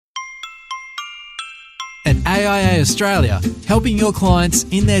AIA Australia, helping your clients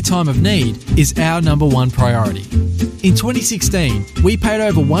in their time of need is our number one priority. In 2016, we paid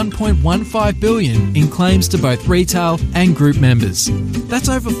over $1.15 billion in claims to both retail and group members. That's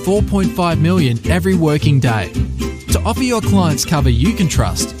over $4.5 million every working day. To offer your clients cover you can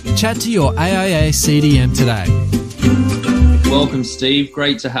trust, chat to your AIA CDM today. Welcome, Steve.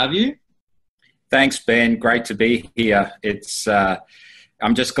 Great to have you. Thanks, Ben. Great to be here.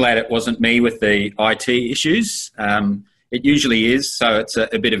 I'm just glad it wasn't me with the IT issues. It usually is, so it's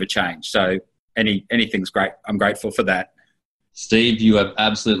a bit of a change. So anything's great. I'm grateful for that. Steve, you have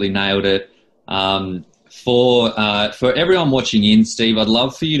absolutely nailed it. For everyone watching in, Steve, I'd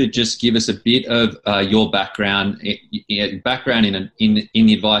love for you to just give us a bit of your background in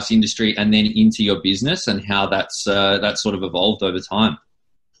the advice industry, and then into your business and how that's sort of evolved over time.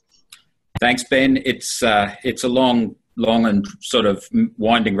 Thanks, Ben. It's a long and sort of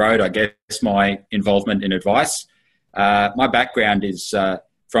winding road, I guess, my involvement in advice. My background is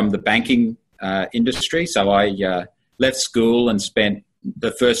from the banking industry. So I left school and spent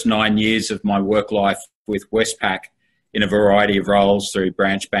the first 9 years of my work life with Westpac in a variety of roles through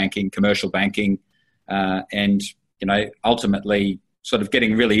branch banking, commercial banking, and, ultimately sort of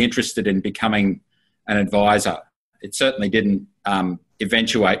getting really interested in becoming an advisor. It certainly didn't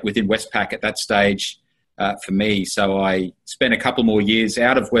eventuate within Westpac at that stage for me. So I spent a couple more years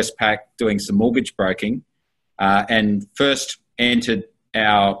out of Westpac doing some mortgage broking, and first entered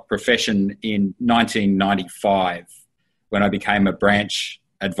our profession in 1995 when I became a branch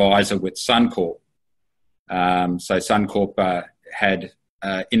advisor with Suncorp. So Suncorp had,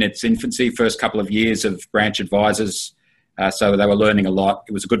 in its infancy, first couple of years of branch advisors, so they were learning a lot.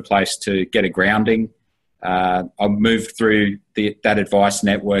 It was a good place to get a grounding. I moved through that advice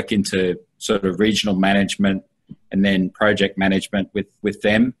network into sort of regional management and then project management with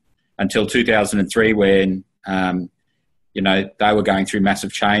them until 2003 when, they were going through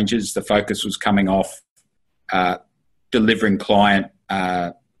massive changes. The focus was coming off delivering client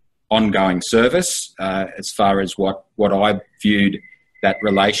ongoing service as far as what I viewed that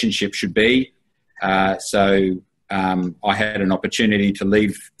relationship should be. So I had an opportunity to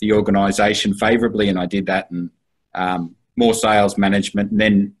leave the organisation favourably, and I did that, and more sales management, and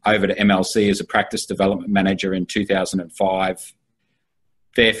then over to MLC as a practice development manager in 2005.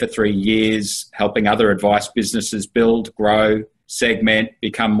 There for 3 years, helping other advice businesses build, grow, segment,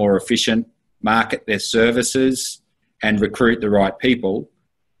 become more efficient, market their services, and recruit the right people.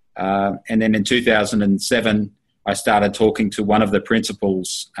 And then in 2007, I started talking to one of the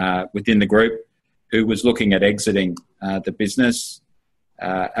principals within the group who was looking at exiting the business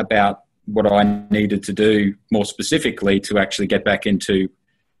about what I needed to do more specifically to actually get back into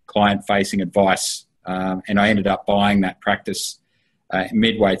client-facing advice. And I ended up buying that practice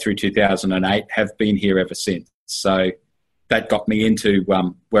midway through 2008, have been here ever since. So that got me into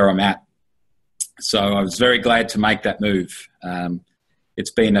where I'm at. So I was very glad to make that move.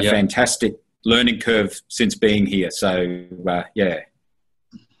 It's been a fantastic learning curve since being here. So, yeah.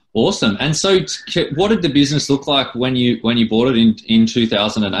 Awesome. And so what did the business look like when you bought it in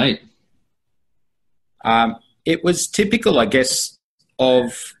 2008? It was typical, I guess,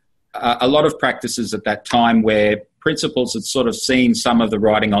 of a lot of practices at that time where principals had sort of seen some of the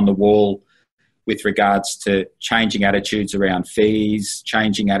writing on the wall with regards to changing attitudes around fees,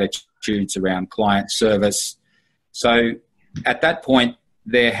 changing attitudes around client service. So at that point,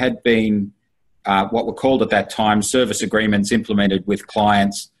 there had been what were called at that time service agreements implemented with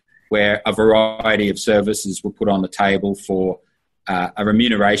clients where a variety of services were put on the table for a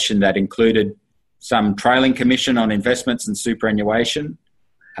remuneration that included some trailing commission on investments and superannuation.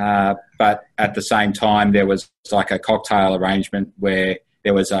 But at the same time, there was like a cocktail arrangement where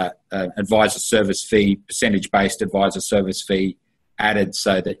there was an advisor service fee, percentage-based advisor service fee added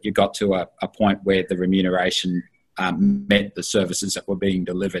so that you got to a point where the remuneration met the services that were being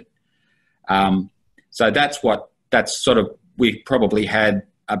delivered. So that's sort of, we probably had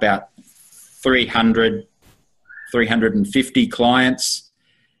about 350 clients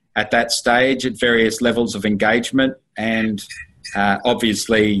at that stage at various levels of engagement, and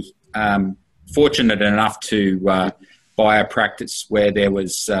obviously fortunate enough to buy a practice where there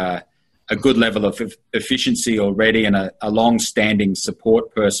was a good level of efficiency already and a long-standing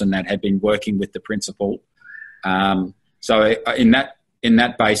support person that had been working with the principal. So in that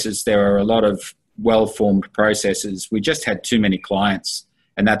basis, there are a lot of well-formed processes. We just had too many clients,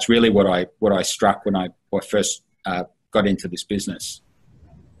 and that's really what I struck when I first got into this business.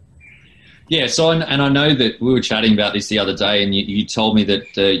 Yeah, so and I know that we were chatting about this the other day, and you told me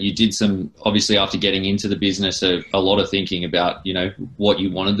that you did some, obviously after getting into the business, a lot of thinking about, you know, what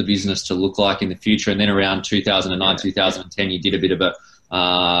you wanted the business to look like in the future, and then around 2009, 2010, you did a bit of a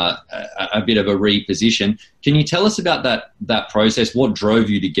reposition. Can you tell us about that process? What drove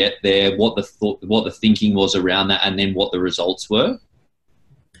you to get there? What the thinking was around that, and then what the results were?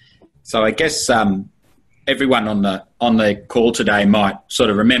 So I guess everyone on the call today might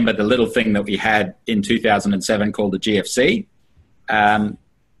sort of remember the little thing that we had in 2007 called the GFC.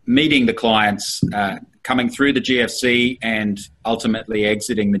 Meeting the clients, coming through the GFC and ultimately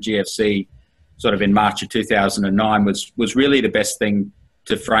exiting the GFC sort of in March of 2009 was really the best thing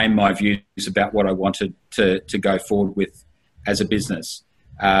to frame my views about what I wanted to go forward with as a business.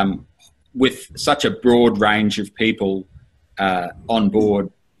 With such a broad range of people on board,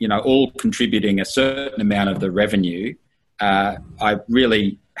 you know, all contributing a certain amount of the revenue, I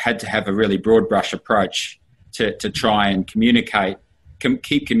really had to have a really broad brush approach to try and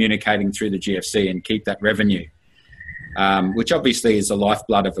keep communicating through the GFC and keep that revenue, which obviously is the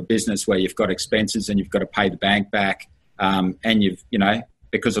lifeblood of a business where you've got expenses and you've got to pay the bank back. And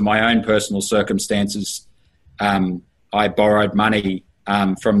because of my own personal circumstances, I borrowed money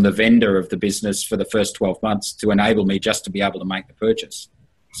from the vendor of the business for the first 12 months to enable me just to be able to make the purchase.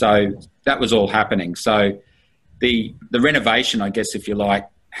 So that was all happening. So the renovation, I guess, if you like,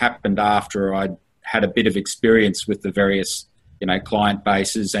 happened after I'd had a bit of experience with the various, you know, client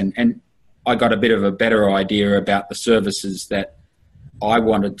bases, and I got a bit of a better idea about the services that I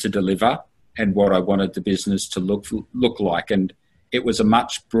wanted to deliver and what I wanted the business to look like. And it's a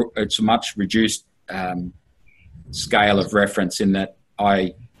much reduced scale of reference in that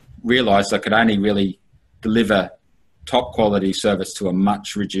I realised I could only really deliver top quality service to a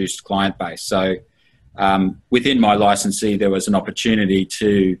much reduced client base. So within my licensee, there was an opportunity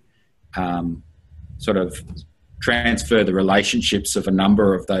to sort of transfer the relationships of a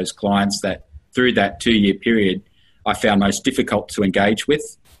number of those clients that through that 2-year period I found most difficult to engage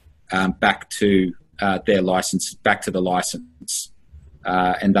with back to their license, back to the license.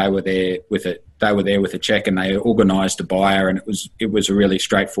 And they were there with it. They were there with a check, and they organised a buyer, and it was a really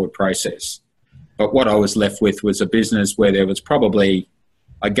straightforward process. But what I was left with was a business where there was probably,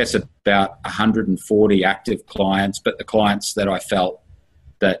 I guess, about 140 active clients, but the clients that I felt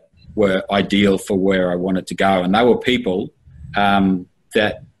that were ideal for where I wanted to go. And they were people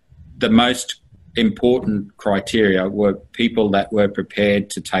that the most important criteria were people that were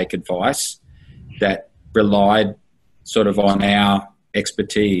prepared to take advice, that relied sort of on our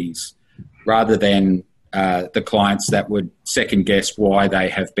expertise, rather than the clients that would second guess why they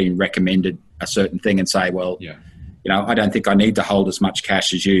have been recommended a certain thing and say, well, you know, I don't think I need to hold as much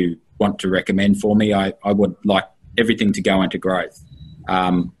cash as you want to recommend for me. I would like everything to go into growth.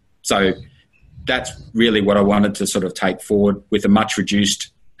 So that's really what I wanted to sort of take forward with a much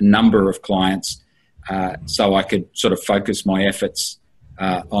reduced number of clients, so I could sort of focus my efforts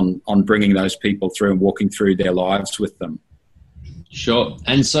on bringing those people through and walking through their lives with them. Sure.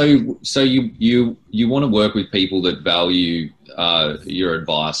 And so you want to work with people that value your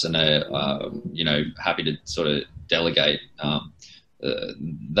advice and are happy to sort of delegate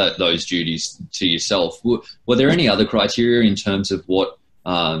those duties to yourself. Were there any other criteria in terms of what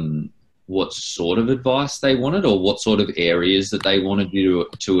sort of advice they wanted, or what sort of areas that they wanted you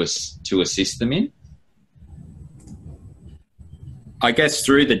to assist them in? I guess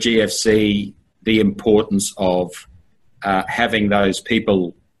through the GFC, the importance of having those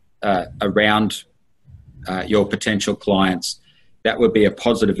people around your potential clients that would be a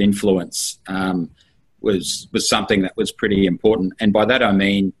positive influence was something that was pretty important. And by that I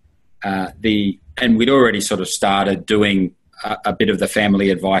mean and we'd already sort of started doing a bit of the family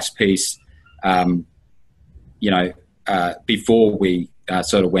advice piece, before we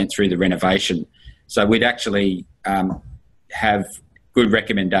sort of went through the renovation. So we'd actually have good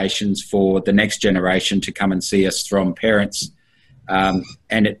recommendations for the next generation to come and see us from parents. And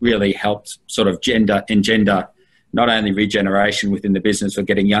it really helped sort of engender not only regeneration within the business for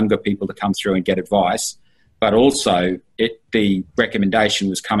getting younger people to come through and get advice, but also the recommendation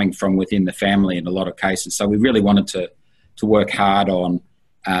was coming from within the family in a lot of cases. So we really wanted to work hard on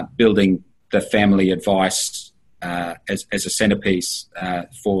building the family advice as a centerpiece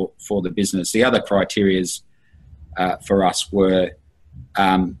for the business. The other criterias for us were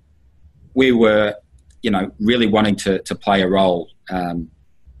we were, really wanting to play a role,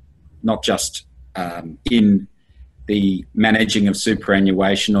 not just in the managing of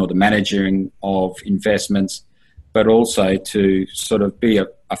superannuation or the managing of investments, but also to sort of be a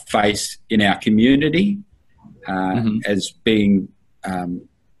face in our community as being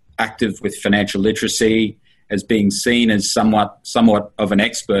active with financial literacy, as being seen as somewhat of an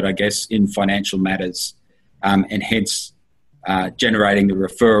expert, I guess, in financial matters, and hence generating the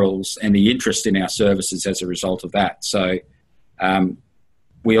referrals and the interest in our services as a result of that. So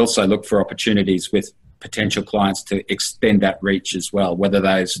we also look for opportunities with potential clients to extend that reach as well, whether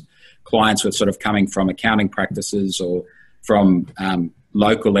those clients were sort of coming from accounting practices or from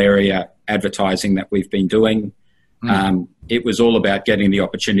local area advertising that we've been doing. It was all about getting the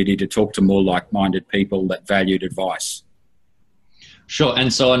opportunity to talk to more like-minded people that valued advice. Sure.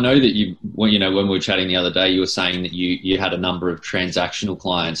 And so I know that when we were chatting the other day, you were saying that you had a number of transactional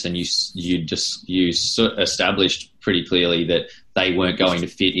clients, and you established pretty clearly that they weren't going to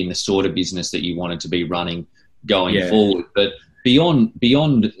fit in the sort of business that you wanted to be running going forward. But beyond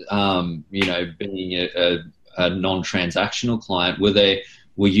being a non-transactional client,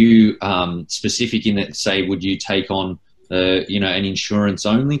 were you specific in that, say, would you take on an insurance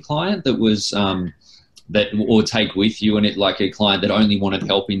only client that was or take with you, and it like a client that only wanted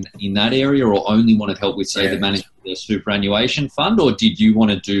help in that area, or only wanted help with, say, the management of their superannuation fund? Or did you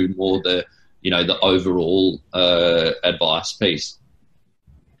want to do more the overall advice piece?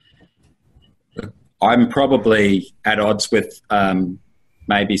 I'm probably at odds with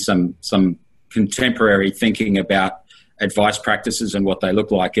maybe some contemporary thinking about advice practices and what they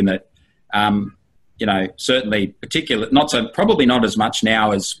look like, in that, certainly probably not as much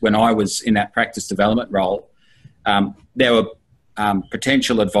now as when I was in that practice development role. There were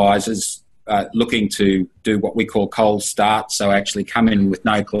potential advisors looking to do what we call cold start, so actually come in with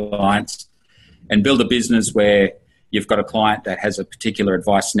no clients and build a business where you've got a client that has a particular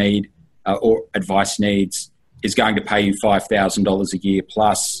advice need or advice needs, is going to pay you $5,000 a year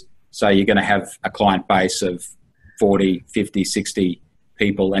plus. So you're going to have a client base of 40, 50, 60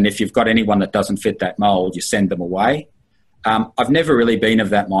 people. And if you've got anyone that doesn't fit that mold, you send them away. I've never really been of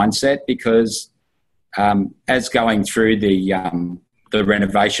that mindset, because as going through the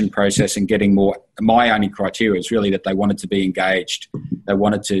renovation process and getting more, my only criteria is really that they wanted to be engaged. They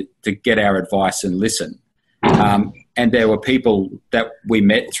wanted to get our advice and listen. And there were people that we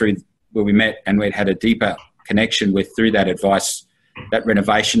met and we'd had a deeper connection with through that advice, that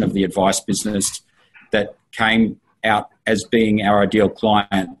renovation of the advice business, that came out as being our ideal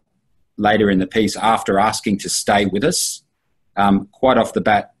client later in the piece after asking to stay with us. Quite off the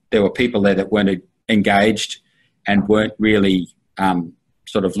bat, there were people there that weren't engaged and weren't really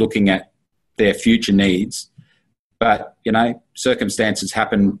sort of looking at their future needs. But, circumstances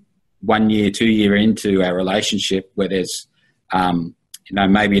happen 1 year, 2 year into our relationship where there's,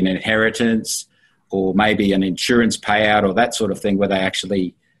 maybe an inheritance or maybe an insurance payout or that sort of thing, where they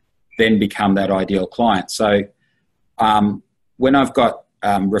actually then become that ideal client. So when I've got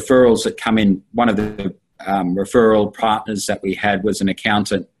referrals that come in, one of the referral partners that we had was an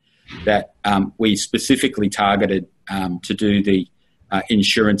accountant that we specifically targeted to do the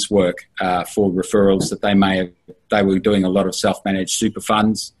insurance work for referrals that they were doing a lot of self-managed super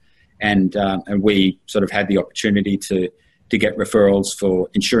funds, and we sort of had the opportunity to get referrals for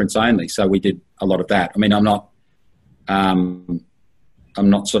insurance only. So we did a lot of that. I mean, I'm not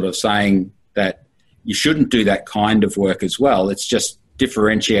sort of saying that you shouldn't do that kind of work as well. It's just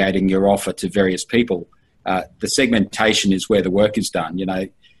differentiating your offer to various people. The segmentation is where the work is done.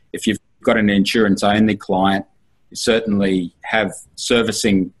 If you've got an insurance only client, you certainly have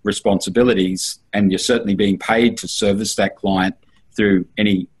servicing responsibilities, and you're certainly being paid to service that client through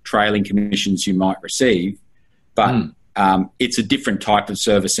any trailing commissions you might receive. But it's a different type of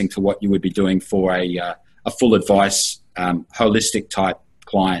servicing to what you would be doing for a full advice, holistic type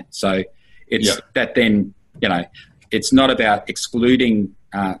client. So it's that then, it's not about excluding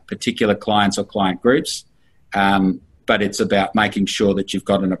particular clients or client groups, but it's about making sure that you've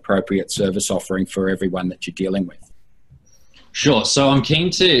got an appropriate service offering for everyone that you're dealing with. Sure. So I'm keen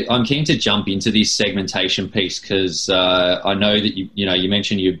to jump into this segmentation piece, because I know that you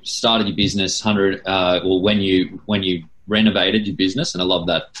mentioned you started your business when you renovated your business, and I love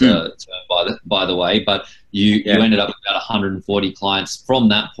that term, by the way. But you ended up with about 140 clients. From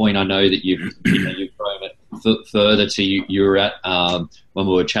that point, I know that you've grown it further to you were at when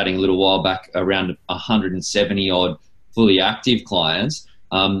we were chatting a little while back around 170 odd fully active clients.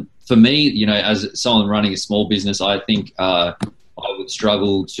 For me, as someone running a small business, I think I would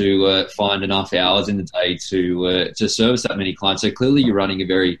struggle to find enough hours in the day to service that many clients. So clearly you're running a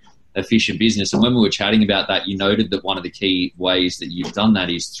very efficient business. And when we were chatting about that, you noted that one of the key ways that you've done that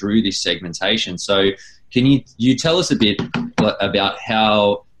is through this segmentation. So can you tell us a bit about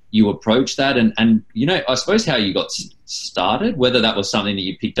how you approach that and I suppose how you got started, whether that was something that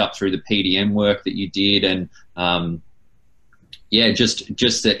you picked up through the PDM work that you did, and yeah, just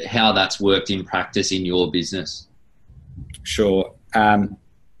how that's worked in practice in your business. Sure.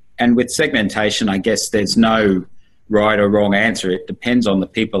 And with segmentation, I guess there's no right or wrong answer. It depends on the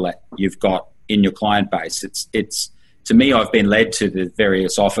people that you've got in your client base. It's to me, I've been led to the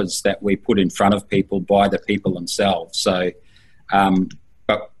various offers that we put in front of people by the people themselves. So,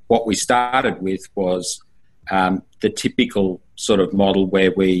 but what we started with was the typical sort of model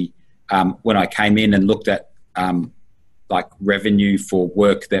where we, when I came in and looked at like revenue for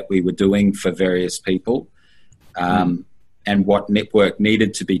work that we were doing for various people, and what network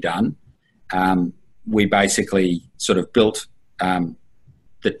needed to be done, we basically sort of built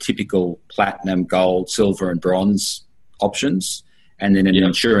the typical platinum, gold, silver and bronze options, and then an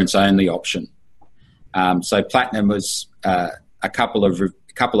insurance-only option. So platinum was a couple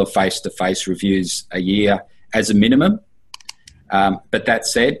of face-to-face reviews a year as a minimum. But that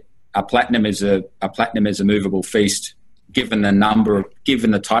said, a platinum is a movable feast, given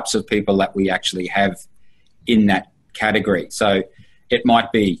the types of people that we actually have in that category. So it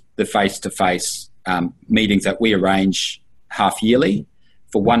might be the face-to-face meetings that we arrange half yearly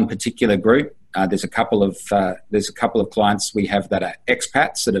for one particular group. There's a couple of clients we have that are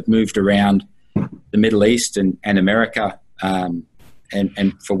expats that have moved around the Middle East and America and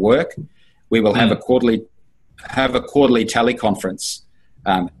for work. We will have a quarterly teleconference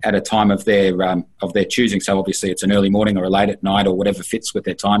at a time of their choosing. So obviously it's an early morning or a late at night or whatever fits with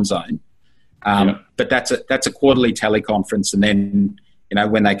their time zone. But that's a quarterly teleconference, and then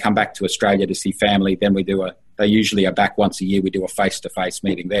when they come back to Australia to see family, then they usually are back once a year. We do a face-to-face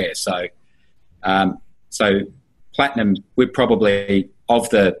meeting there. So platinum, we're probably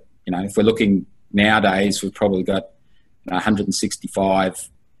if we're looking nowadays, we've probably got 165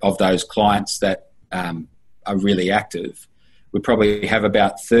 of those clients that are really active. We probably have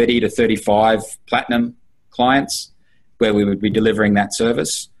about 30 to 35 platinum clients where we would be delivering that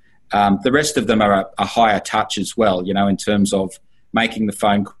service. The rest of them are a higher touch as well, in terms of making the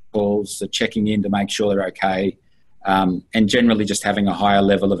phone calls, checking in to make sure they're okay, and generally just having a higher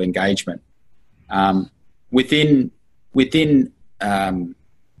level of engagement. Within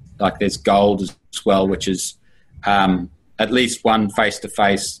like there's gold as well, which is at least one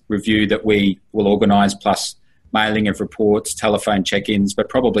face-to-face review that we will organise, plus mailing of reports, telephone check-ins, but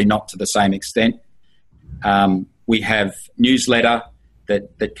probably not to the same extent. We have newsletter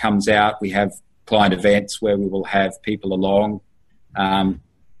that comes out. We have client events where we will have people along.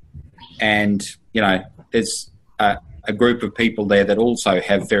 And, there's a group of people there that also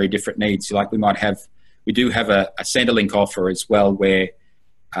have very different needs. Like we do have a Centrelink offer as well, where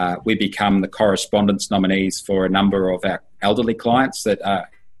we become the correspondence nominees for a number of our elderly clients that are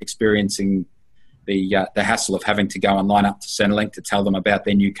experiencing the hassle of having to go and line up to Centrelink to tell them about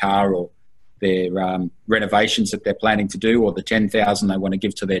their new car or their renovations that they're planning to do, or the $10,000 they want to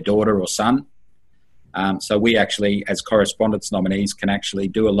give to their daughter or son. So we actually, as correspondence nominees, can actually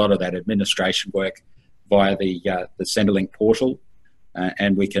do a lot of that administration work via the Centrelink portal,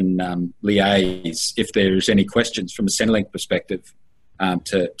 and we can liaise if there's any questions from a Centrelink perspective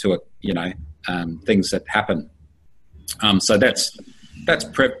to things that happen. So that's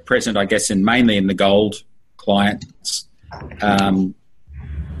present, I guess, mainly in the gold clients. The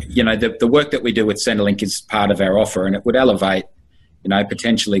work that we do with Centrelink is part of our offer, and it would elevate,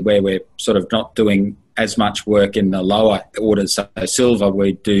 potentially where we're sort of not doing as much work in the lower orders. So silver,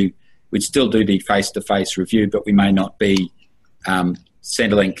 we'd still do the face-to-face review, but we may not be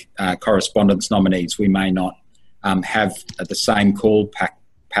Centrelink correspondence nominees. We may not have the same call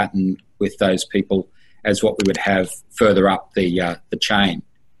pattern with those people as what we would have further up the chain.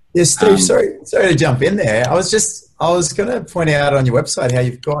 Yeah, Steve, sorry to jump in there. I was going to point out on your website how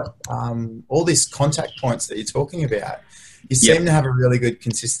you've got all these contact points that you're talking about. You seem to have a really good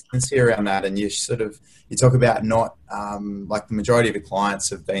consistency around that, and you talk about not like the majority of your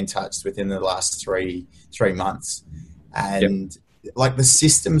clients have been touched within the last three months, and like the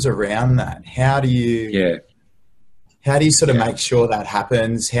systems around that. How do you sort of make sure that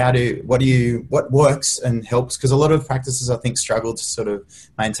happens? What works and helps? Because a lot of practices, I think, struggle to sort of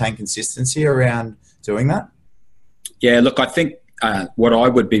maintain consistency around doing that. Yeah, look, I think what I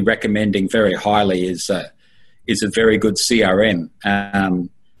would be recommending very highly is a very good CRM, and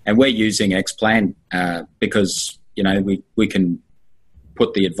we're using Xplan because we can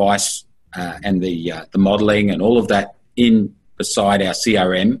put the advice and the modelling and all of that in beside our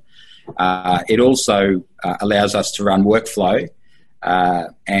CRM. It also allows us to run workflow,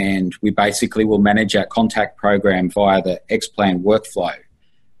 and we basically will manage our contact program via the Xplan workflow,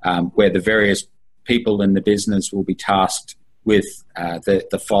 where the various people in the business will be tasked with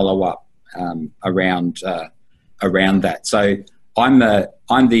the follow-up around that. So I'm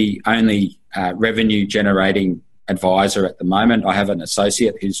the only revenue generating advisor at the moment. I have an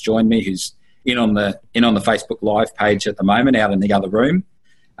associate who's joined me, who's in on the Facebook Live page at the moment, out in the other room,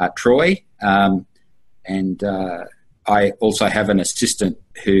 Troy, and I also have an assistant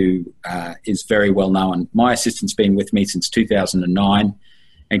who is very well known. My assistant's been with me since 2009,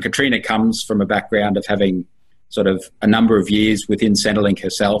 and Katrina comes from a background of having sort of a number of years within Centrelink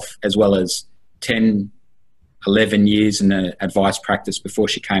herself, as well as 10, 11 years in an advice practice before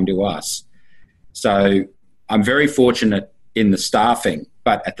she came to us. So I'm very fortunate in the staffing,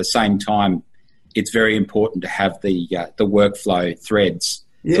 but at the same time, it's very important to have the workflow threads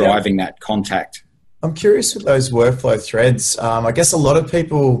driving that contact. I'm curious with those workflow threads. I guess a lot of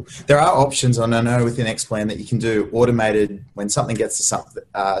people, there are options, and I know within Xplan that you can do automated when something gets to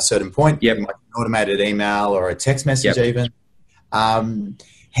a certain point. Yep. Like an automated email or a text message even.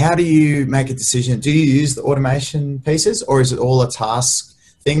 How do you make a decision? Do you use the automation pieces, or is it all a task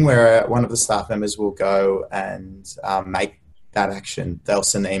thing where one of the staff members will go and make that action? They'll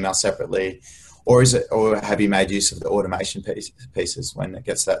send the email separately, or have you made use of the automation pieces when it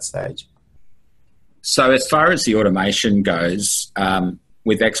gets to that stage? So as far as the automation goes,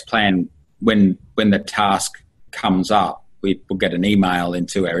 with Xplan, when the task comes up, we will get an email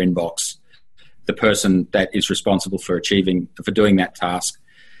into our inbox, the person that is responsible for doing that task.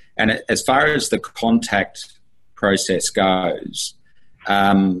 And as far as the contact process goes,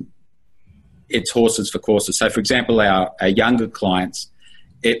 it's horses for courses. So, for example, our younger clients,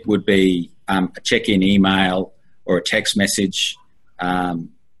 it would be a check-in email or a text message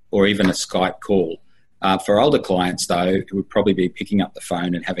or even a Skype call. For older clients, though, it would probably be picking up the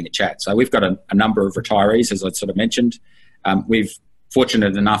phone and having a chat. So we've got a number of retirees, as I sort of mentioned. We've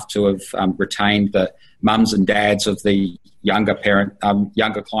fortunate enough to have retained the mums and dads of the younger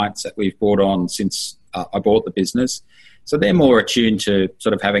clients that we've brought on since I bought the business. So they're more attuned to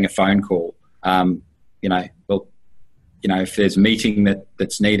sort of having a phone call. If there's a meeting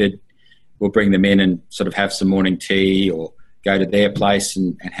that's needed, we'll bring them in and sort of have some morning tea or go to their place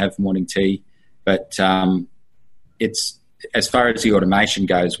and have morning tea. But it's, as far as the automation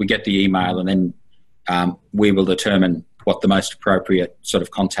goes, we get the email and then we will determine what the most appropriate sort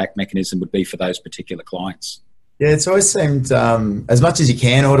of contact mechanism would be for those particular clients. Yeah, it's always seemed, as much as you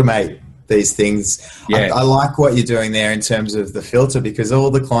can automate these things, I like what you're doing there in terms of the filter, because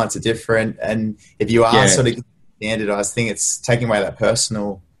all the clients are different, and if you are sort of standardized thing, it's taking away that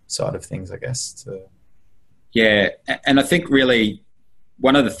personal side of things, I guess. Yeah, and I think really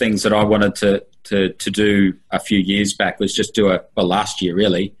one of the things that I wanted to do a few years back was just last year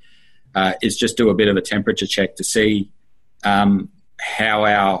really, is just do a bit of a temperature check to see how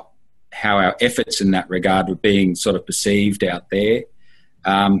our efforts in that regard were being sort of perceived out there.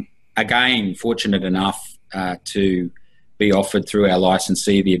 Again, fortunate enough to be offered through our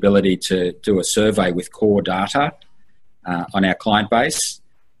licensee the ability to do a survey with core data on our client base,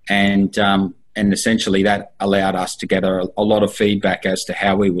 and essentially that allowed us to gather a lot of feedback as to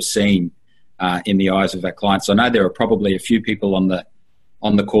how we were seen in the eyes of our clients. I know there are probably a few people on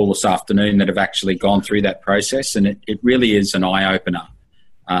the call this afternoon that have actually gone through that process, and it really is an eye-opener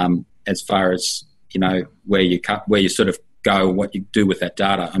as far as, where you sort of go, what you do with that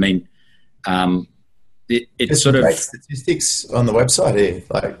data. I mean, it's sort of great statistics on the website here,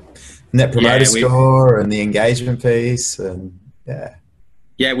 like net promoter score and the engagement piece, and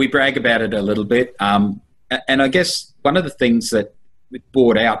we brag about it a little bit. And I guess one of the things that we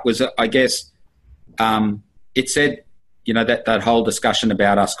brought out was, I guess, it said, that whole discussion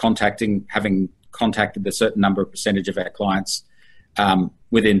about us having contacted a certain number of percentage of our clients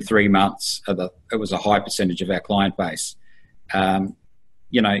within 3 months. It was a high percentage of our client base.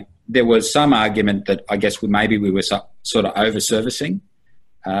 There was some argument that I guess we were sort of over-servicing,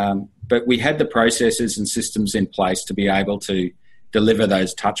 but we had the processes and systems in place to be able to deliver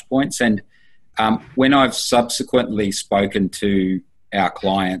those touch points. And when I've subsequently spoken to our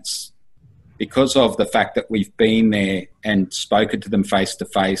clients, because of the fact that we've been there and spoken to them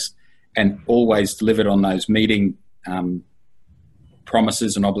face-to-face and always delivered on those meeting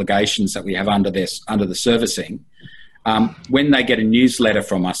promises and obligations that we have under the servicing, when they get a newsletter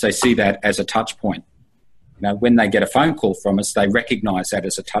from us, they see that as a touch point. When they get a phone call from us, they recognise that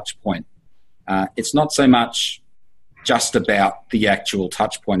as a touch point. It's not so much just about the actual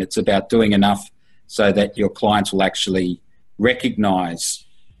touch point. It's about doing enough so that your clients will actually recognise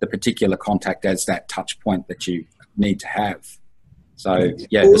the particular contact as that touch point that you need to have. So,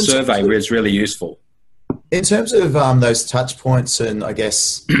 the survey is really useful. In terms of those touch points and, I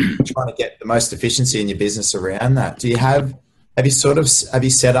guess, trying to get the most efficiency in your business around that, do you have Have you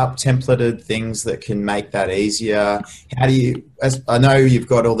set up templated things that can make that easier? How do you, as I know you've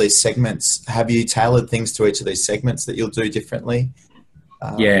got all these segments, have you tailored things to each of these segments that you'll do differently?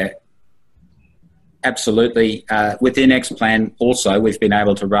 Yeah, absolutely. Within Xplan also, we've been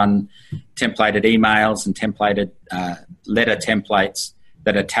able to run templated emails and templated letter templates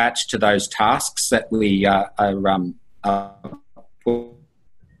that attach to those tasks that we are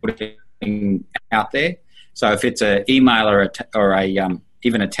putting out there. So if it's an email or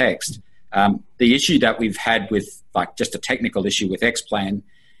even a text, the issue that we've had with, like, just a technical issue with Xplan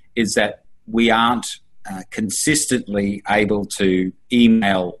is that we aren't consistently able to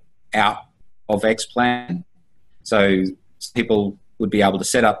email out of Xplan. So people would be able to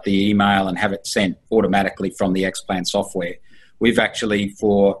set up the email and have it sent automatically from the Xplan software. We've actually,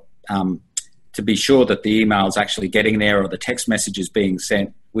 to be sure that the email is actually getting there or the text message is being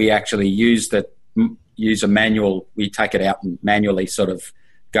sent, we actually use a manual. We take it out and manually sort of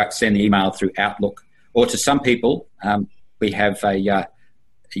send the email through Outlook. Or to some people, we have a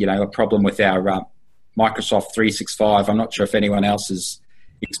problem with our Microsoft 365. I'm not sure if anyone else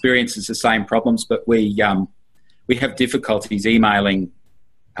experiences the same problems, but we have difficulties emailing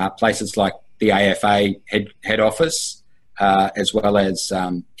places like the AFA head office, as well as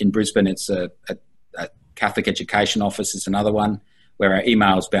in Brisbane, it's a Catholic Education Office is another one where our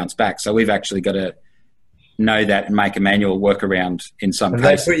emails bounce back. So we've actually got to know that and make a manual workaround in some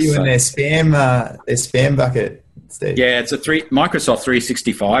cases. They put you in their spam bucket, Steve? Yeah, it's a Microsoft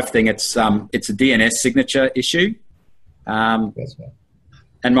 365 thing. It's a DNS signature issue. And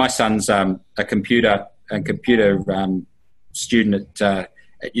my son's a computer student at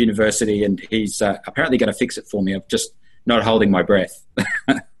university, and he's apparently going to fix it for me. I'm just not holding my breath.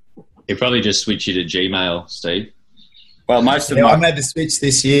 He'll probably just switch you to Gmail, Steve. Well, I made the switch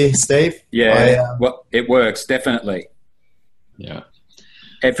this year, Steve. Yeah, well, it works, definitely. Yeah.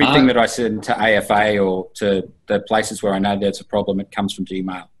 Everything that I send to AFA or to the places where I know there's a problem, it comes from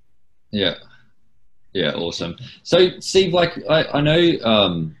Gmail. Yeah. Yeah, awesome. So, Steve, like I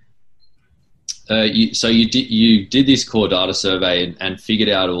know, you did this core data survey and figured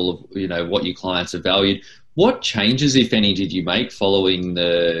out all of what your clients have valued. What changes, if any, did you make following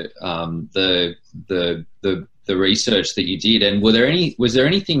the research that you did? And was there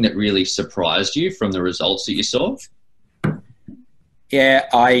anything that really surprised you from the results that you saw? Yeah,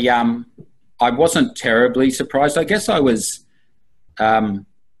 I wasn't terribly surprised. I guess I was. I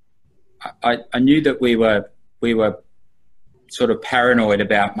knew that we were sort of paranoid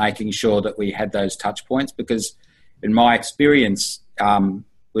about making sure that we had those touch points, because in my experience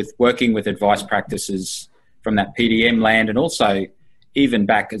with working with advice practices from that PDM land, and also even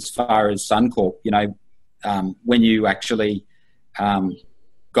back as far as Suncorp, when you actually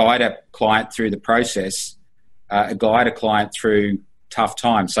guide a client through the process, guide a client through tough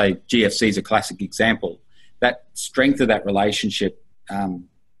times, say GFC is a classic example, that strength of that relationship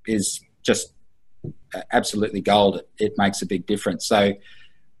is just absolutely gold. It makes a big difference. So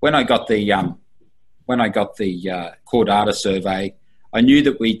when I got the core data survey, I knew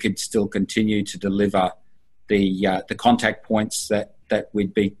that we could still continue to deliver the contact points that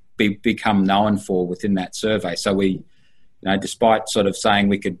we'd become known for within that survey. So we, despite sort of saying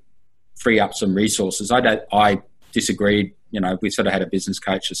we could free up some resources, I disagreed. We sort of had a business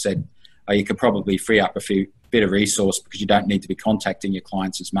coach that said, you could probably free up a bit of resource because you don't need to be contacting your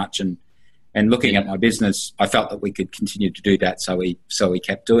clients as much. And looking at my business, I felt that we could continue to do that. So we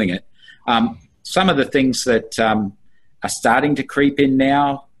kept doing it. Some of the things that are starting to creep in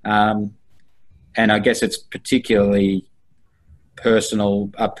now, and I guess it's particularly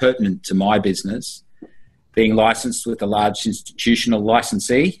pertinent to my business, being licensed with a large institutional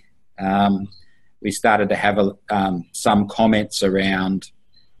licensee. We started to have some comments around,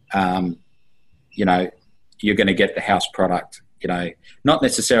 you're going to get the house product, not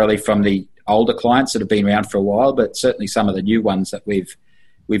necessarily from the older clients that have been around for a while, but certainly some of the new ones that we've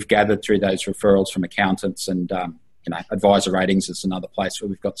gathered through those referrals from accountants, and advisor ratings is another place where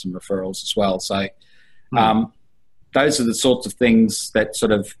we've got some referrals as well. So those are the sorts of things that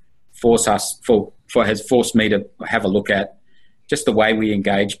sort of has forced me to have a look at just the way we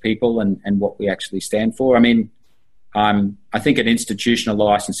engage people and what we actually stand for. I mean, I think an institutional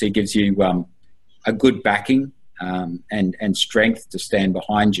licensee gives you a good backing and strength to stand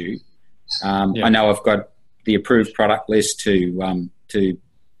behind you. I know I've got the approved product list to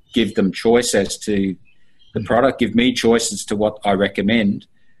give them choice as to the product, give me choice as to what I recommend.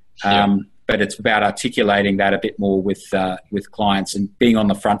 But it's about articulating that a bit more with clients and being on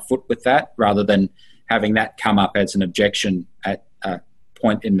the front foot with that, rather than having that come up as an objection at a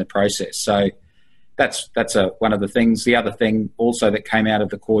point in the process. So that's one of the things. The other thing also that came out of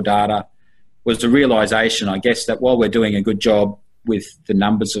the core data was the realisation, I guess, that while we're doing a good job with the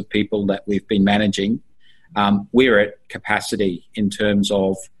numbers of people that we've been managing, we're at capacity in terms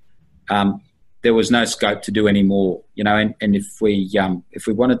of there was no scope to do any more, and if we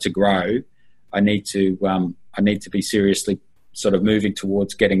wanted to grow, I need to be seriously sort of moving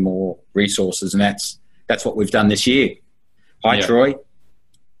towards getting more resources, and that's what we've done this year. Hi, yeah. Troy.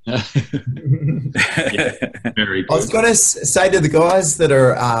 Yeah, very good. I was going to say to the guys that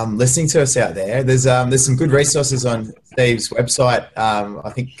are listening to us out there, there's some good resources on Steve's website. I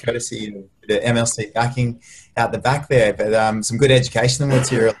think courtesy of the MLC backing out the back there, but some good educational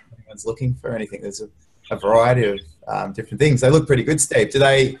material. If anyone's looking for anything, there's a variety of different things. They look pretty good, Steve. Do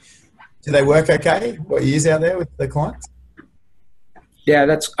they work okay? What you use out there with the clients? Yeah,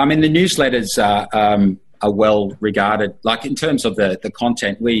 the newsletters are well regarded. Like in terms of the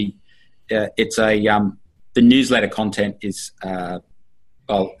content, the newsletter content is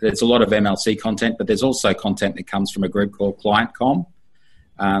there's a lot of MLC content, but there's also content that comes from a group called ClientCom,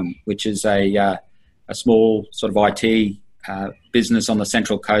 which is a small sort of IT business on the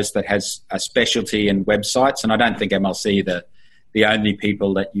Central Coast that has a specialty in websites. And I don't think MLC are the only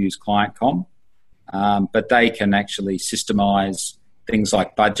people that use ClientCom, but they can actually systemize things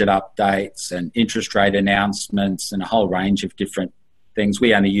like budget updates and interest rate announcements and a whole range of different things.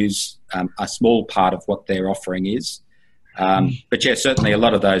 We only use a small part of what their offering is. But yeah, certainly a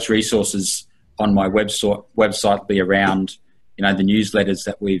lot of those resources on my website will be around, the newsletters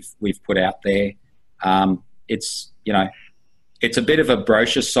that we've put out there. It's a bit of a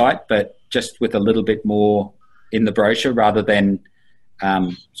brochure site, but just with a little bit more in the brochure rather than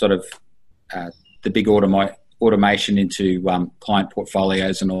the big automation into client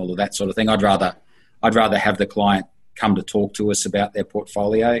portfolios and all of that sort of thing. I'd rather have the client come to talk to us about their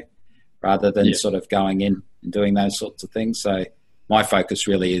portfolio rather than sort of going in and doing those sorts of things. So my focus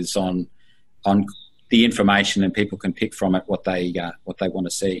really is on the information, and people can pick from it what they want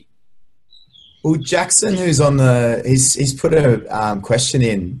to see. Well, Jackson, who's on he's put a question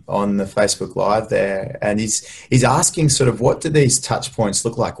in on the Facebook Live there, and he's asking sort of what do these touch points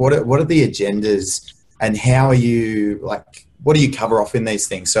look like? What are the agendas? And how are you, what do you cover off in these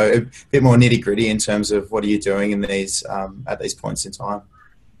things? So a bit more nitty gritty in terms of what are you doing in these at these points in time?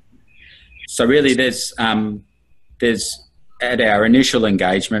 So really there's at our initial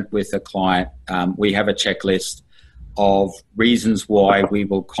engagement with a client, we have a checklist of reasons why we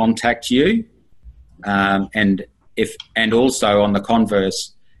will contact you. And also on the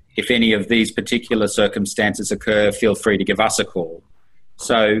converse, if any of these particular circumstances occur, feel free to give us a call.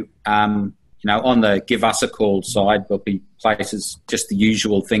 So, on the give us a call side, there'll be places, just the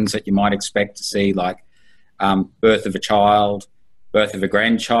usual things that you might expect to see, like birth of a child, birth of a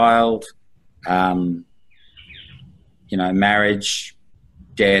grandchild, marriage,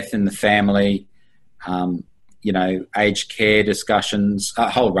 death in the family, aged care discussions,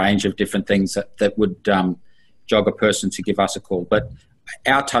 a whole range of different things that would jog a person to give us a call. But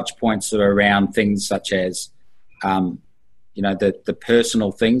our touch points are around things such as the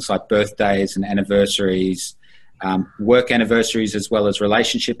personal things like birthdays and anniversaries, work anniversaries as well as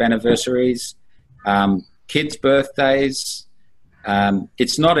relationship anniversaries, kids' birthdays.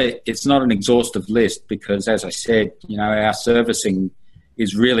 It's not an exhaustive list because, as I said, our servicing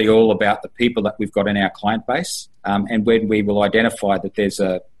is really all about the people that we've got in our client base. And when we will identify that there's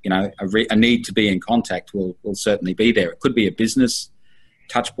a need to be in contact, we'll certainly be there. It could be a business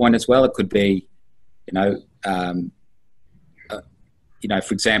touch point as well. It could be, for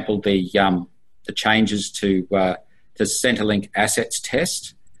example, the changes to Centrelink assets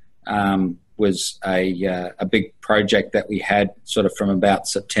test was a big project that we had sort of from about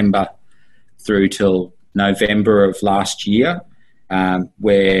September through till November of last year,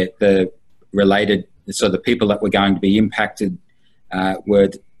 where the people that were going to be impacted were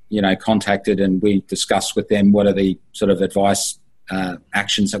contacted, and we discussed with them what are the sort of advice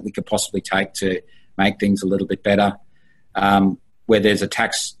actions that we could possibly take to make things a little bit better. Where there's a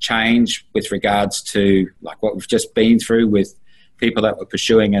tax change with regards to like what we've just been through with people that were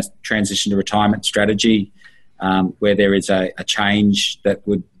pursuing a transition to retirement strategy, where there is a change that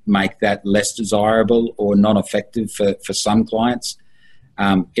would make that less desirable or non-effective for some clients,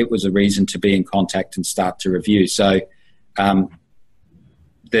 it was a reason to be in contact and start to review. So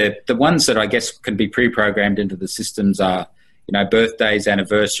the ones that I guess can be pre-programmed into the systems are, birthdays,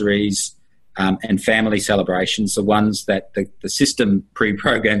 anniversaries, and family celebrations. The ones that the system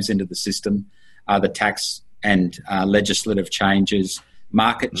pre-programs into the system are the tax and legislative changes,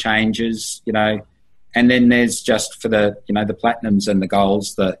 market changes, and then there's just for the, the platinums and the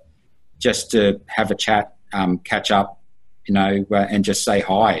golds, the just to have a chat, catch up, and just say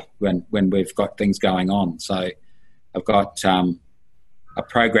hi when we've got things going on. So I've got a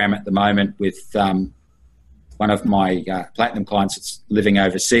program at the moment with one of my platinum clients that's living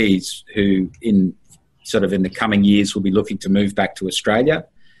overseas, who in the coming years will be looking to move back to Australia.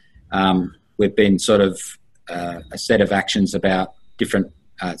 We've been a set of actions about different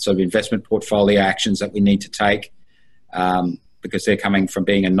investment portfolio actions that we need to take, because they're coming from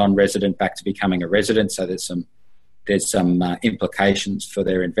being a non-resident back to becoming a resident. So there's some implications for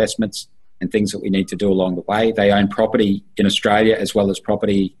their investments and things that we need to do along the way. They own property in Australia as well as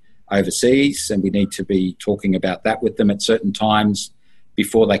property overseas, and we need to be talking about that with them at certain times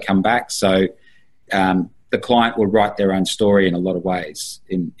before they come back. So the client will write their own story in a lot of ways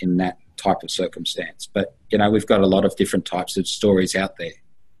in that type of circumstance. But, we've got a lot of different types of stories out there.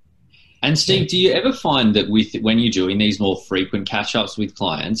 And Steve, do you ever find that when you're doing these more frequent catch-ups with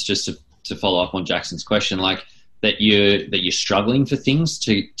clients, just to follow up on Jackson's question, like that you're struggling for things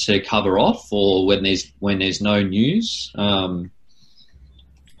to cover off, or when there's no news? How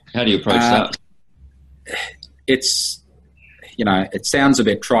do you approach that? It's, it sounds a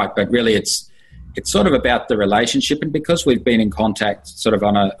bit trite, but really it's sort of about the relationship. And because we've been in contact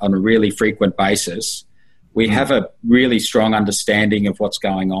on a really frequent basis, we have a really strong understanding of what's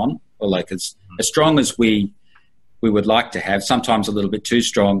going on, or like as strong as we would like to have, sometimes a little bit too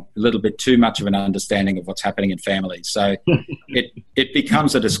strong, a little bit too much of an understanding of what's happening in families. So it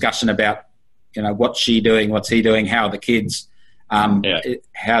becomes a discussion about, what's she doing, what's he doing, how are the kids,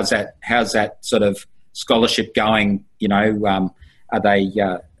 how's that sort of scholarship going, are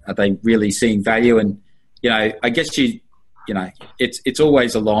they really seeing value? And, I guess it's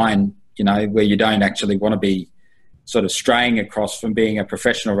always a line, where you don't actually want to be sort of straying across from being a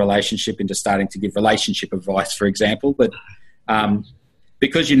professional relationship into starting to give relationship advice, for example. But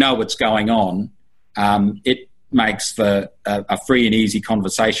because what's going on, it makes for a free and easy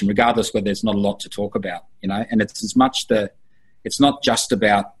conversation, regardless where there's not a lot to talk about, and it's not just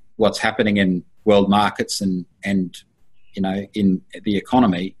about what's happening in world markets and in the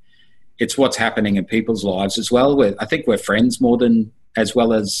economy. It's what's happening in people's lives as well. I think we're friends more than, as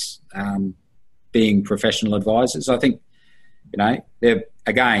well as being professional advisors. I think,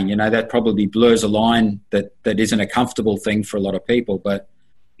 that probably blurs a line that isn't a comfortable thing for a lot of people. But,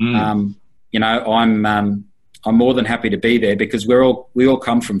 I'm more than happy to be there, because we all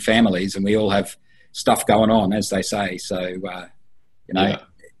come from families and we all have stuff going on, as they say. So,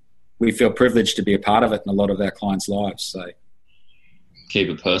 we feel privileged to be a part of it in a lot of our clients' lives. So. Keep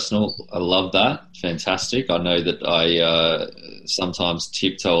it personal. I love that. Fantastic. I know that I sometimes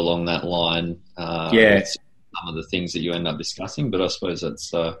tiptoe along that line. With some of the things that you end up discussing, but I suppose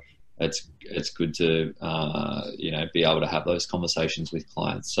it's good to be able to have those conversations with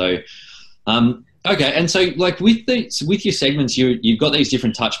clients. So okay, and so like with your segments, you've got these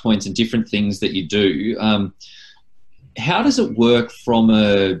different touch points and different things that you do. How does it work from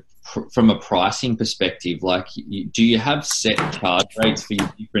a pricing perspective? Like, do you have set charge rates for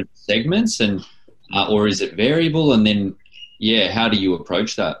your different segments, and or is it variable? And then, how do you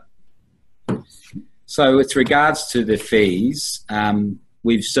approach that? So with regards to the fees,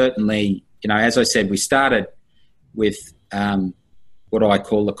 we've certainly, as I said, we started with what I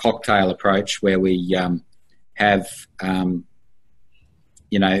call the cocktail approach, where we have,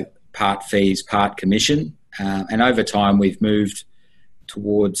 part fees, part commission. And over time, we've moved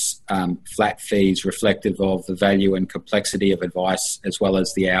towards flat fees reflective of the value and complexity of advice, as well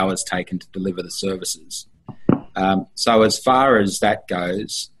as the hours taken to deliver the services. So as far as that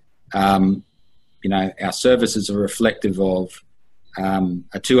goes, our services are reflective of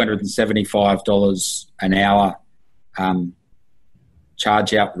a $275 an hour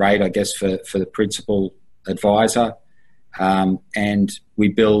charge out rate, I guess, for the principal advisor. And we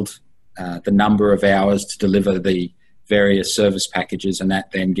build the number of hours to deliver the various service packages, and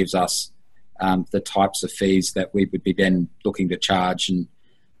that then gives us the types of fees that we would be then looking to charge. And,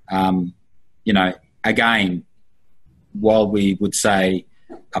 again, while we would say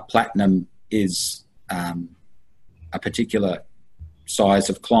a platinum is a particular size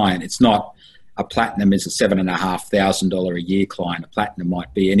of client, it's not. A platinum is a $7,500 a year client. A platinum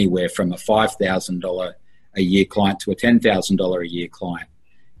might be anywhere from a $5,000 a year client to a $10,000 a year client.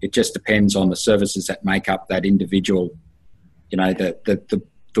 It just depends on the services that make up that individual, the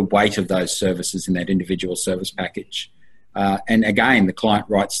weight of those services in that individual service package. And again, the client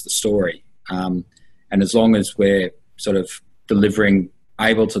writes the story. And as long as we're sort of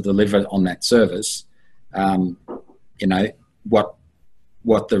able to deliver on that service, what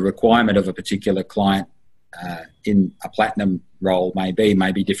the requirement of a particular client in a platinum role may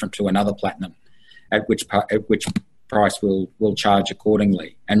be different to another platinum, at which price we'll charge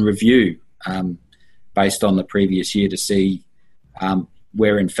accordingly, and review based on the previous year to see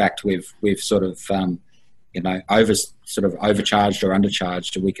where in fact we've sort of overcharged or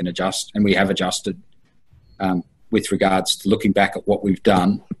undercharged, and we can adjust, and we have adjusted with regards to looking back at what we've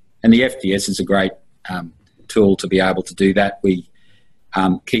done. And the FDS is a great tool to be able to do that. We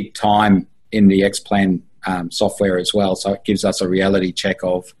keep time in the Xplan software as well, so it gives us a reality check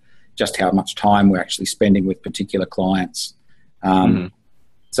of just how much time we're actually spending with particular clients.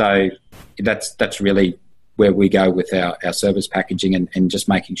 So that's really where we go with our service packaging, and just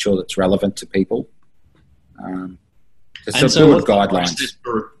making sure that's relevant to people. So guidelines.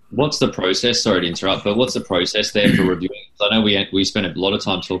 What's the process? Sorry to interrupt, but what's the process there for reviewing? I know we spent a lot of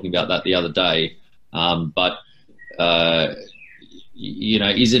time talking about that the other day, but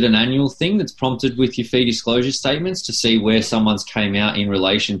is it an annual thing that's prompted with your fee disclosure statements to see where someone's came out in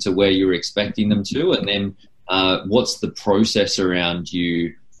relation to where you were expecting them to, and then what's the process around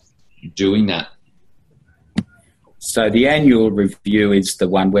you doing that? So the annual review is the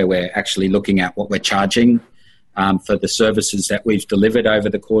one where we're actually looking at what we're charging for the services that we've delivered over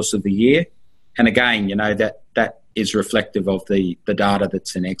the course of the year. And again, that is reflective of the data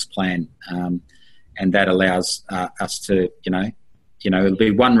that's in Xplan, and that allows us to, it'll be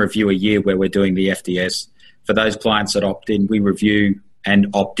one review a year where we're doing the FDS. For those clients that opt in, we review and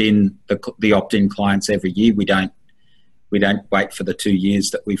opt in the opt-in clients every year. We don't wait for the 2 years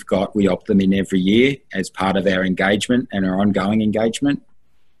that we've got. We opt them in every year as part of our engagement and our ongoing engagement.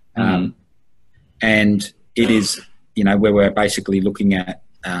 And it is, where we're basically looking at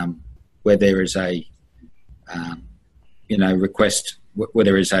where there is a, request, where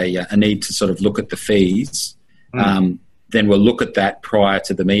there is a need to sort of look at the fees. Then we'll look at that prior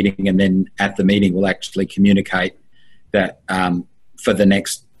to the meeting, and then at the meeting we'll actually communicate that for the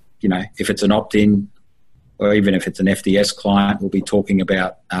next, if it's an opt-in or even if it's an FDS client, we'll be talking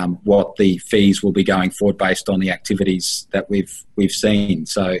about what the fees will be going forward based on the activities that we've seen.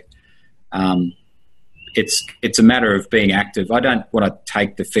 So it's a matter of being active. I don't want to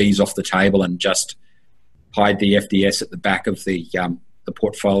take the fees off the table and just hide the FDS at the back of the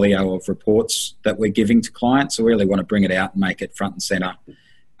portfolio of reports that we're giving to clients. So we really want to bring it out and make it front and centre.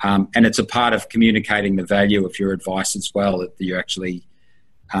 And it's a part of communicating the value of your advice as well, that you're actually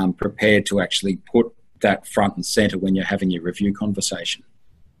prepared to actually put that front and centre when you're having your review conversation.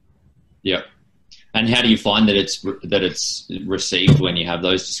 Yeah. And how do you find that it's received when you have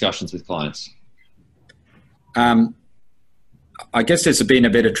those discussions with clients? I guess there's been a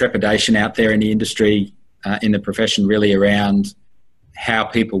bit of trepidation out there in the industry, in the profession, really around how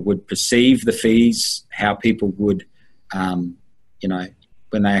people would perceive the fees, how people would, when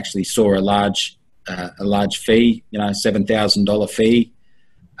they actually saw a large fee, $7,000 fee.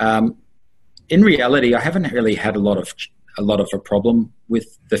 In reality, I haven't really had a lot of a problem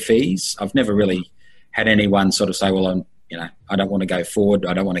with the fees. I've never really had anyone sort of say, well, I don't want to go forward.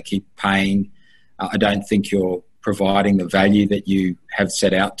 I don't want to keep paying. I don't think you're providing the value that you have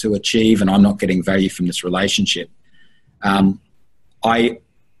set out to achieve, and I'm not getting value from this relationship. To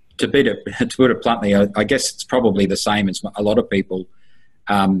put it bluntly, I guess it's probably the same as a lot of people.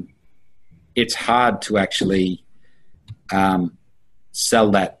 It's hard to actually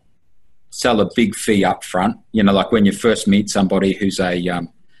sell a big fee up front. Like when you first meet somebody who's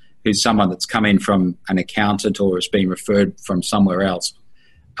someone that's come in from an accountant or has been referred from somewhere else.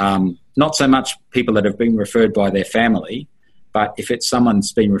 Not so much people that have been referred by their family, but if it's someone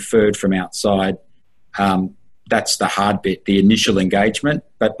that's been referred from outside, that's the hard bit, the initial engagement.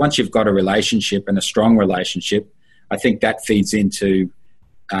 But once you've got a relationship and a strong relationship, I think that feeds into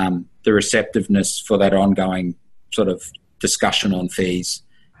the receptiveness for that ongoing sort of discussion on fees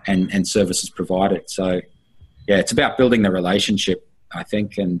and services provided. So, yeah, it's about building the relationship, I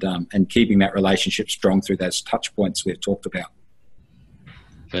think, and keeping that relationship strong through those touch points we've talked about.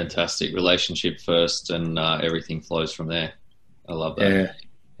 Fantastic. Relationship first, and everything flows from there. I love that.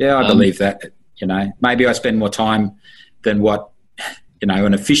 Yeah, I believe that. Maybe I spend more time than what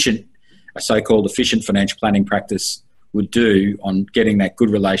a so-called efficient financial planning practice would do on getting that good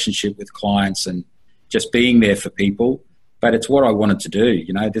relationship with clients and just being there for people. But it's what I wanted to do.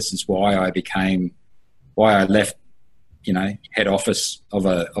 This is why I left, head office of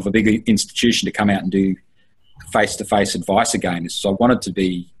a big institution to come out and do face-to-face advice again. So I wanted to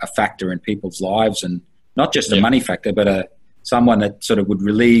be a factor in people's lives, and not just a money factor, but someone that sort of would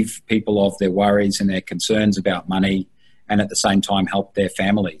relieve people of their worries and their concerns about money, and at the same time help their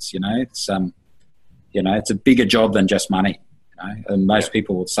families. It's a bigger job than just money. And most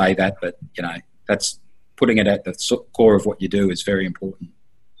people will say that, but that's putting it at the core of what you do is very important.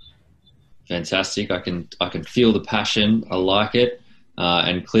 Fantastic. I can feel the passion. I like it,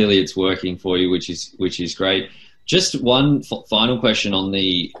 and clearly it's working for you, which is great. Just one final question on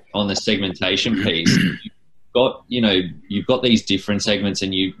the segmentation piece. You've got these different segments,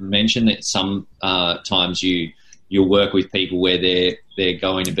 and you mentioned that some times you'll work with people where they're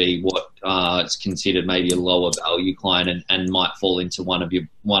going to be what is considered maybe a lower value client and might fall into one of your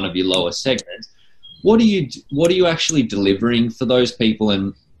lower segments. What are you actually delivering for those people,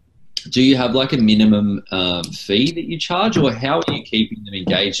 and do you have like a minimum fee that you charge, or how are you keeping them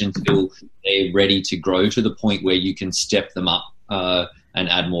engaged until they're ready to grow to the point where you can step them up and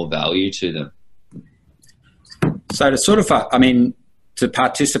add more value to them? So to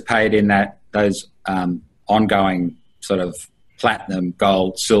participate in those ongoing sort of platinum,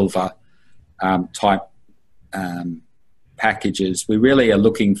 gold, silver type packages, we really are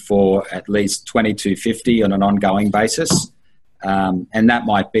looking for at least $2,250 on an ongoing basis. And that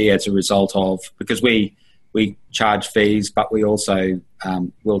might be as a result of, because we charge fees, but we also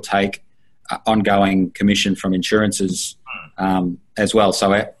will take ongoing commission from insurances as well.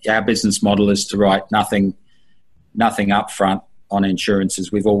 So our business model is to write nothing upfront on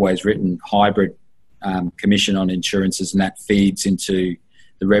insurances. We've always written hybrid commission on insurances, and that feeds into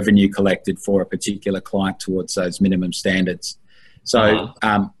the revenue collected for a particular client towards those minimum standards. So,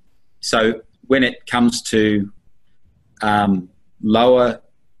 so when it comes to lower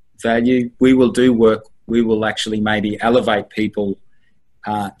value, we will do work. We will actually maybe elevate people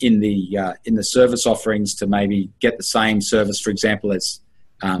in the service offerings to maybe get the same service, for example, as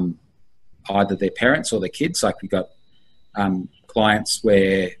either their parents or their kids. Like we've got clients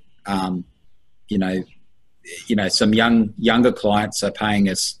where some younger clients are paying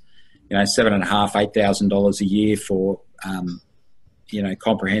us $7,500, $8,000 a year for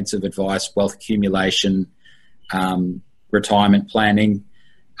comprehensive advice, wealth accumulation, retirement planning.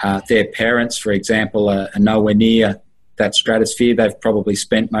 Their parents, for example, are nowhere near that stratosphere. They've probably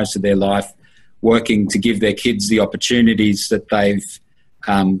spent most of their life working to give their kids the opportunities that they've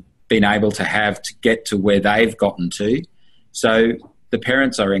been able to have to get to where they've gotten to. So the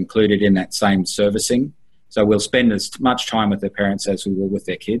parents are included in that same servicing. So we'll spend as much time with their parents as we will with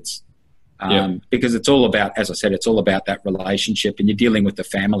their kids. Because it's all about, as I said, it's all about that relationship, and you're dealing with the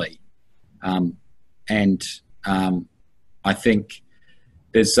family. I think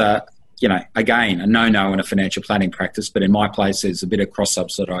there's, again, a no-no in a financial planning practice, but in my place there's a bit of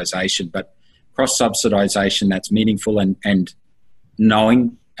cross-subsidisation. But cross-subsidisation that's meaningful and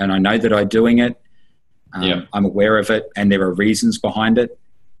knowing, and I know that I'm doing it, I'm aware of it, and there are reasons behind it,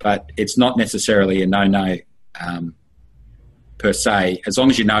 but it's not necessarily a no-no per se, as long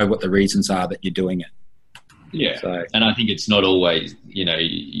as you know what the reasons are that you're doing it. Yeah, so, and I think it's not always,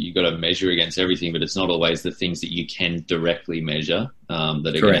 you got to measure against everything, but it's not always the things that you can directly measure that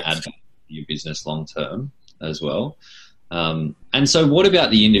are going to add to your business long term as well. And so what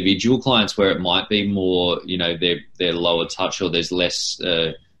about the individual clients where it might be more, they're lower touch or there's less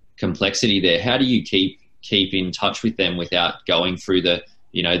complexity there? How do you keep in touch with them without going through the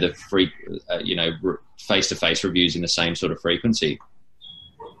face-to-face reviews in the same sort of frequency?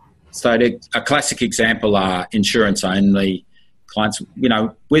 So a classic example are insurance-only clients.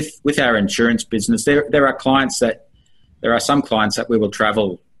 With our insurance business, there are some clients that we will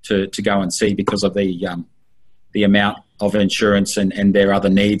travel to go and see because of the amount of insurance and their other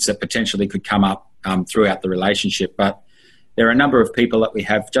needs that potentially could come up throughout the relationship. But there are a number of people that we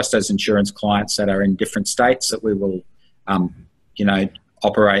have just as insurance clients that are in different states that we will,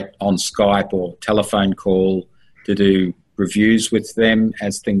 operate on Skype or telephone call to do reviews with them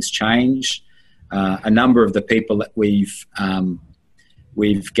as things change. A number of the people that we've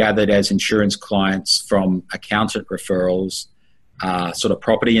gathered as insurance clients from accountant referrals are sort of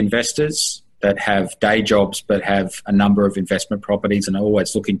property investors that have day jobs but have a number of investment properties and are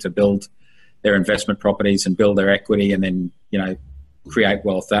always looking to build their investment properties and build their equity and then, create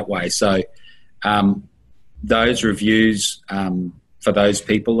wealth that way. So those reviews for those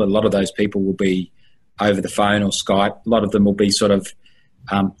people, a lot of those people will be over the phone or Skype. A lot of them will be sort of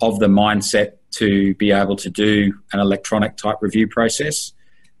the mindset to be able to do an electronic type review process.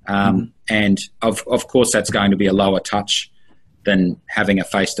 And of course, that's going to be a lower touch than having a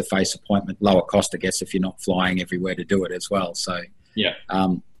face-to-face appointment, lower cost, I guess, if you're not flying everywhere to do it as well. So,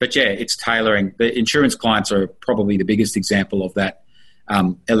 it's tailoring. The insurance clients are probably the biggest example of that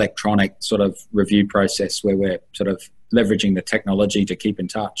electronic sort of review process where we're sort of leveraging the technology to keep in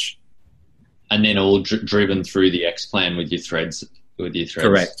touch. And then all driven through the X plan with your threads.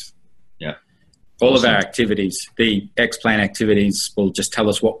 Correct. Yeah. All of our activities, the X plan activities will just tell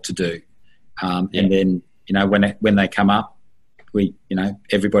us what to do. And then when they come up,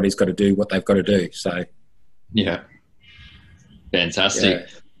 everybody's got to do what they've got to do. So, yeah, fantastic. Yeah.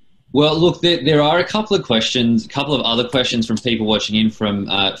 Well, look, there are a couple of other questions from people watching in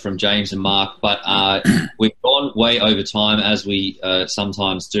from James and Mark, but we've gone way over time as we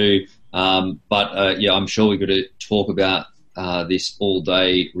sometimes do. But I'm sure we've got to talk about this all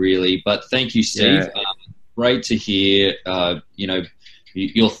day, really. But thank you, Steve. Yeah. Great to hear,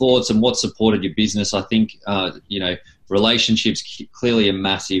 your thoughts and what supported your business. I think, relationships clearly a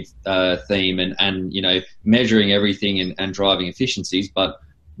massive theme, and measuring everything and driving efficiencies, but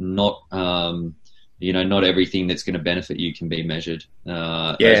not everything that's going to benefit you can be measured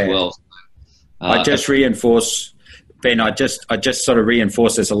as well. I just reinforce, Ben. I just sort of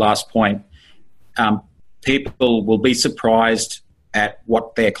reinforce as a last point. People will be surprised at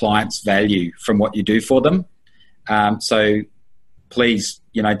what their clients value from what you do for them. So please,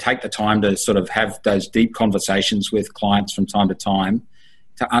 take the time to sort of have those deep conversations with clients from time to time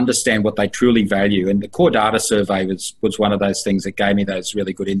to understand what they truly value. And the core data survey was one of those things that gave me those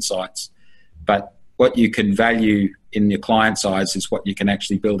really good insights. But what you can value in your client's eyes is what you can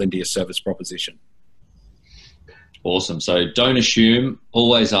actually build into your service proposition. Awesome. So don't assume,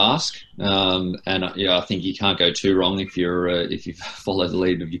 always ask. I think you can't go too wrong if you follow the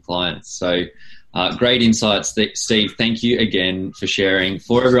lead of your clients. So great insights, Steve. Thank you again for sharing.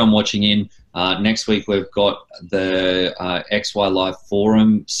 For everyone watching in, next week we've got the XY Live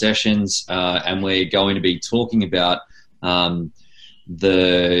Forum sessions, and we're going to be talking about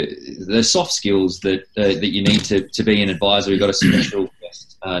the soft skills that you need to be an advisor. We've got a special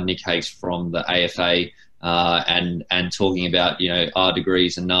guest, Nick Hakes from the AFA, and talking about are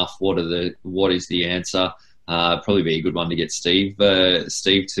degrees enough? What is the answer? Probably be a good one to get Steve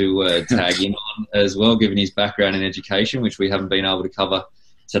to tag in on as well, given his background in education, which we haven't been able to cover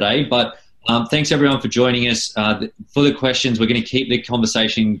today. But thanks everyone for joining us. For the questions, we're going to keep the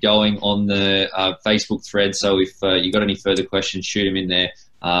conversation going on the Facebook thread. So if you got any further questions, shoot them in there,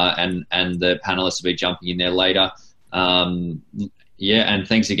 and the panelists will be jumping in there later. And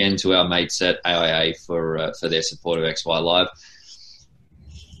thanks again to our mates at AIA for their support of XY Live.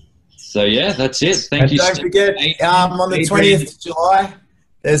 So, that's it. Thank you. Don't forget, on the 20th of July,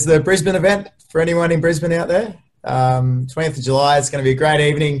 there's the Brisbane event for anyone in Brisbane out there. 20th of July, it's going to be a great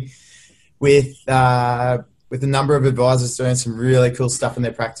evening with a number of advisors doing some really cool stuff in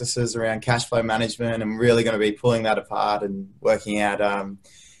their practices around cash flow management, and really going to be pulling that apart and working out a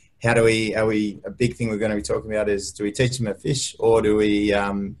big thing we're going to be talking about is, do we teach them to fish, or do we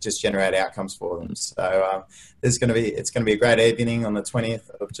just generate outcomes for them? So it's going to be a great evening on the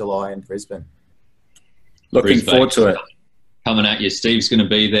 20th of July in Brisbane. Looking forward to it. Coming at you. Steve's going to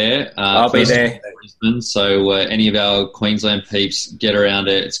be there. I'll be there. Brisbane. So any of our Queensland peeps, get around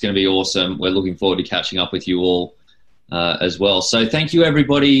it. It's going to be awesome. We're looking forward to catching up with you all as well. So thank you,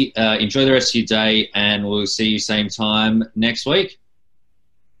 everybody. Enjoy the rest of your day, and we'll see you same time next week.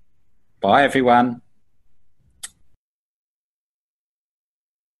 Bye, everyone.